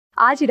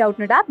आज ही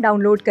Doubtnut app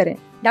download करें।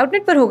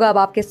 Doubtnut पर होगा अब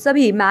आपके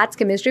सभी मैथ्स,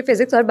 केमिस्ट्री,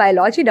 फिजिक्स और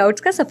बायोलॉजी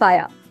डाउट्स का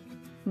सफाया।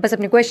 बस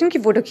अपने क्वेश्चन की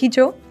फोटो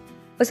खींचो,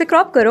 उसे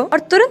क्रॉप करो और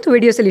तुरंत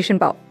वीडियो सोल्यूशन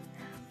पाओ।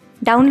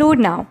 Download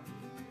now.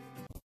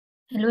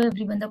 Hello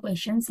everyone, the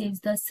question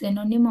says the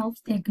synonym of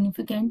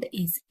significant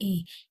is A.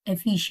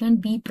 Efficient,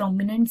 B.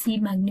 Prominent, C.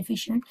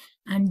 Magnificent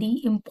and D.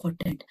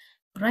 Important.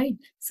 Right?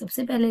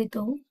 सबसे पहले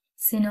तो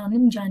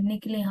synonym जानने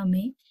के लिए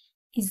हमें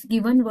इस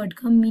given word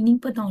का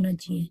meaning पता होना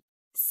चाहिए।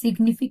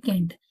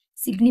 Significant.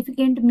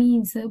 Significant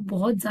means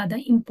बहुत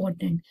ज़्यादा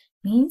important.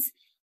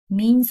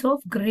 Means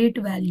of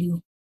great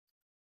value.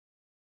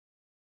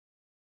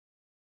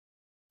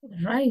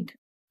 Right?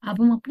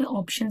 अब हम अपने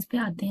ऑप्शंस पे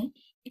आते हैं।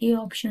 ए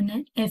ऑप्शन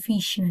है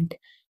एफिशिएंट।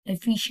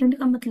 एफिशिएंट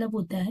का मतलब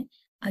होता है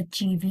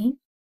achieving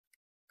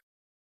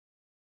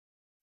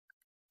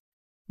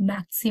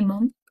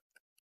maximum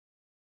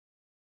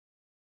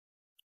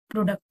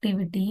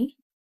productivity,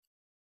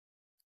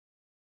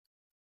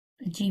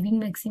 achieving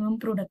maximum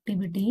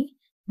productivity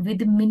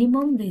with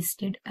minimum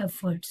wasted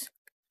efforts,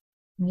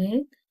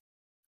 with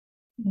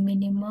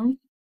minimum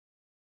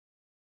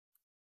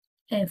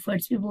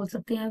efforts भी बोल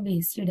सकते हैं,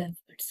 wasted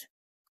efforts,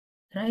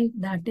 right?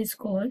 That is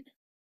called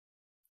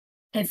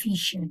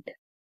efficient.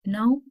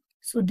 Now,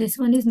 so this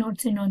one is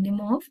not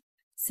synonym of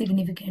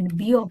significant.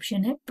 B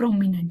option है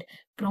prominent.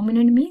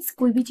 Prominent means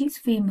कोई भी चीज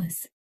famous,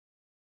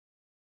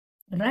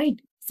 right?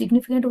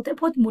 Significant होता है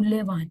बहुत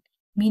मूल्यवान,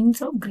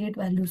 means of great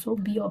value. So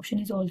B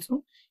option is also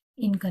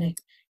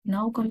incorrect.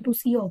 Now come to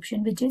C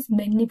option, which is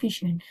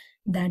magnificent.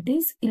 That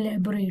is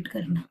elaborate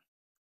करना,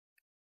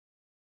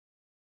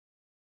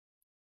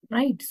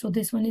 right? So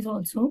this one is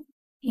also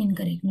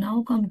incorrect. Now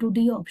come to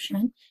D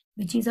option,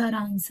 which is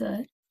our answer.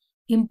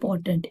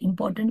 Important.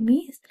 Important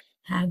means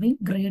having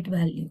great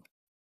value.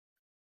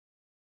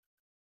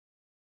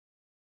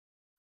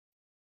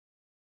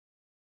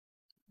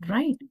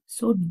 Right?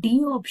 So D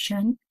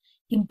option,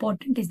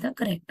 important is the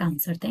correct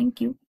answer.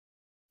 Thank you.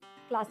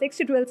 Class 6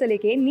 से 12 से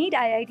लेके NEET,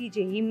 IIT,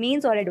 JEE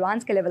mains और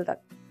advance के level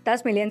तक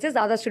 10 million से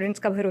ज्यादा students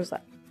का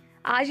भरोसा।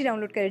 आज ही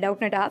डाउनलोड करें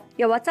डाउटनेट ऐप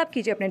या व्हाट्सएप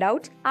कीजिए अपने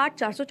डाउट्स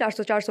 8400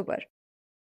 400 400 पर।